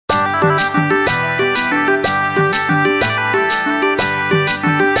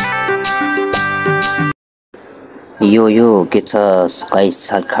यो के छ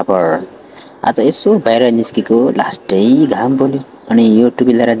गाइस खबर। आज यसो बाहिर निस्केको लास्टै घाम बोल्यो अनि यो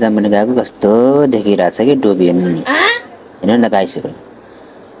टुपी लिएर जाम भने गएको कस्तो देखिरहेछ कि टोपी हेर्नु न गाइसहरू।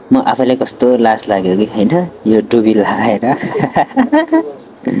 म आफैलाई कस्तो लाज लाग्यो कि हैन यो टोपी लगाएर।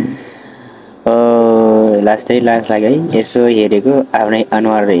 ओ लास्टै लाज लाग्यो है। यसो हेरेको आफ्नै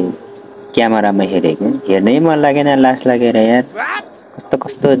अनुहार क्यामेरामा हेरेको हेर्नै मन लागेन लाज लागेर यार। कस्तो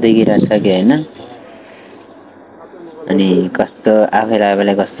कस्तो देखिरहेछ कि हैन। अनि कस्तो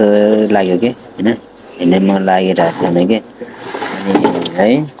आफैलाई कस्तो लाग्यो के हैन हेर्नै मन लागिरहेछ छैन के अनि है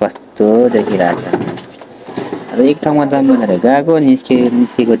कस्तो देखिरहेछ। अब एक ठाउँमा जाम भनेर गएको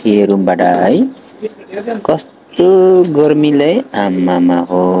निस्केको थिएँ रुमबाट है। कस्तो गर्मीले आमामा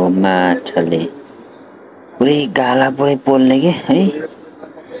हो माछाले पुरै गाला पुरै पोल्ने के है।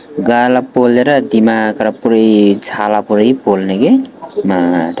 गाला पोलेर दिमाग र पुरै छाला पुरै पोल्ने के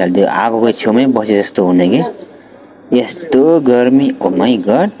माछाले त्यो आगोको छेउमै बसे जस्तो हुने के। यस्तो गर्मी ओ माई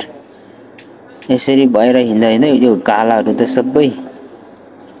गड। यसरी बाहिर हिँड्दा यो गालाहरू त सबै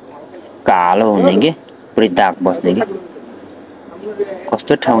कालो हुने के पुरै दाग बस्ने के।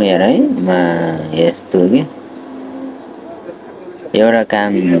 कस्तो ठाउँ यार है यस्तो के। एउटा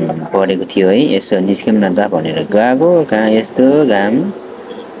काम परेको थियो है यसो निस्क्यौँ न त भनेर गएको कहाँ यस्तो घाम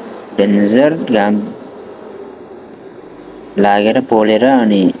डेन्जर घाम लागेर पोलेर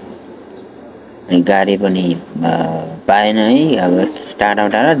अनि गाडी पनि पाएन है। अब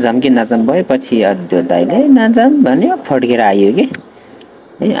टाढा जाम कि नजाम भयो पछि त्यो दाइले नजाम भन्यो फर्केर आयो कि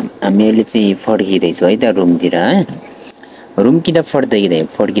है। मैले चाहिँ फर्किँदैछु है त रुमतिर रुम किन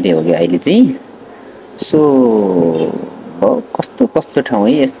फर्किँदै हो कि अहिले चाहिँ। सो कस्तो ठाउँ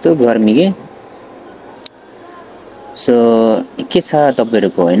है यस्तो गर्मी के। सो के छ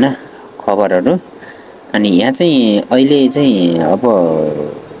तपाईँहरूको होइन खबरहरू। अनि यहाँ चाहिँ अहिले चाहिँ अब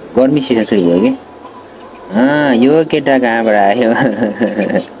गर्मी सिजन सुरु भयो कि। यो केटा कहाँबाट आयो।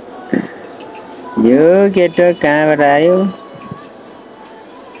 यो केटा कहाँबाट आयो।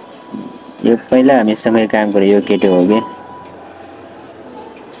 यो पहिला हामीसँगै काम गरे यो केटो हो कि।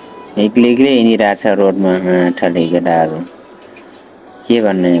 एक्लै हिँडिरहेछ रोडमा ठले केटाहरू के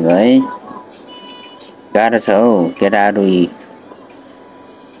भन्ने भयो है। गाह्रो छ हौ केटाहरू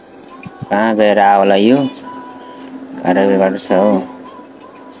कहाँ गएर आउला यो गाह्रो छ हौ।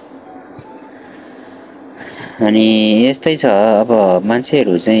 अनि यस्तै छ अब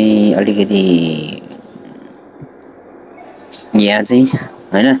मान्छेहरू चाहिँ अलिकति यहाँ चाहिँ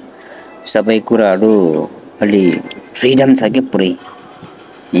होइन सबै कुराहरू अलि फ्रिडम छ कि पुरै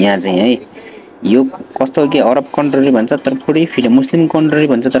यहाँ चाहिँ है। यो कस्तो के अरब कन्ट्री भन्छ तर पुरै फ्रिडम मुस्लिम कन्ट्री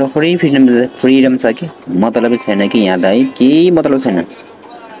भन्छ तर पुरै फ्रिडम छ कि मतलबै छैन कि यहाँ त है केही मतलब छैन।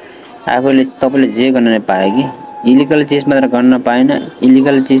 आफूले तपाईँले जे गर्न पायो कि इलिगल चिज मात्र गर्न पाएन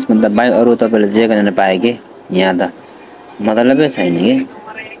इलिगल चिजभन्दा बाहेक अरू तपाईँले जे गर्न पायो कि यहाँ त मतलबै छैन कि।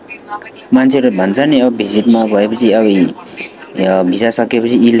 मान्छेहरू भन्छ नि अब भिजिटमा भएपछि अब भिजा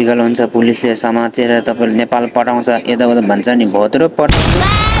सकेपछि इलिगल हुन्छ पुलिसले समातेर तपाईँले नेपाल पठाउँछ यताउता भन्छ नि भत्रो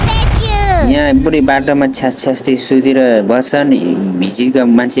यहाँ पुरै बाटोमा छ्यास्ती सुतेर बस्छन् भिजिटका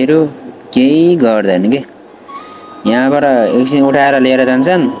मान्छेहरू केही गर्दैन के। यहाँबाट एकछिन उठाएर लिएर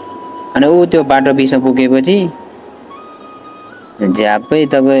जान्छन् अनि त्यो बाटो बिचमा पुगेपछि झ्यापै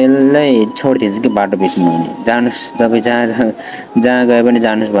तपाईँलाई छोडिदिन्छ कि बाटो बिचमा जानुहोस् तपाईँ जहाँ गए पनि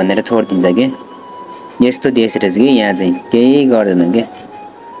जानुहोस् भनेर छोडिदिन्छ कि। यस्तो देश रहेछ कि यहाँ चाहिँ केही गर्दैन के।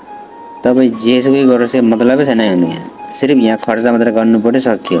 तपाईँ जेसुकै गरोस् मतलबै छैन यहाँ सिर्फ यहाँ खर्च मात्र गर्नु पर्यो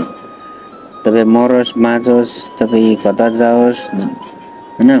सक्यो। तपाईँ मरोस् बाँचोस् तपाईँ कता जाओस्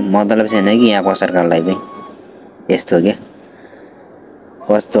होइन मतलब छैन कि यहाँको सरकारलाई चाहिँ यस्तो के।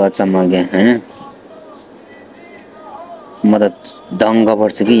 कस्तो अचम्म क्या होइन म त दङ्ग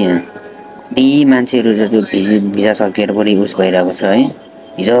पर्छु कि यहाँ कति मान्छेहरू त्यो भिजा सकेर पनि उस भइरहेको छ है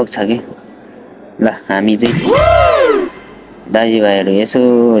हिजोक छ कि। ल हामी चाहिँ दाजुभाइहरू यसो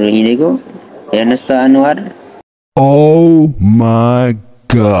हिँडेको हेर्नुहोस् त अनुहार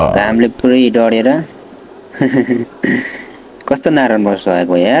घामले पुरै डढेर कस्तो नराम्रो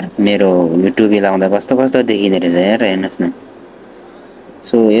सुहाएको यार मेरो यो टोपी लाउँदा कस्तो देखिँदो रहेछ यार हेर्नुहोस् न।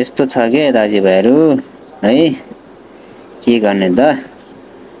 सो यस्तो छ क्या दाजुभाइहरू है के गर्ने त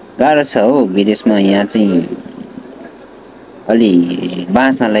गाह्रो छ हौ विदेशमा। यहाँ चाहिँ अलि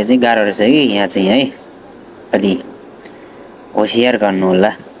बाँच्नलाई चाहिँ गाह्रो रहेछ कि यहाँ चाहिँ है अलि होसियार गर्नु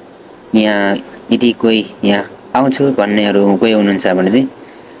होला। यहाँ यदि कोही यहाँ आउँछु भन्नेहरू कोही हुनुहुन्छ भने चाहिँ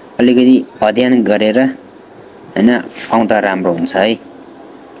अलिकति अध्ययन गरेर होइन आउँदा राम्रो हुन्छ है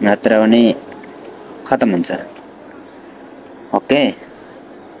नत्र भने खतम हुन्छ। ओके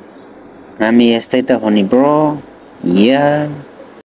हामी यस्तै त हो नि ब्रो या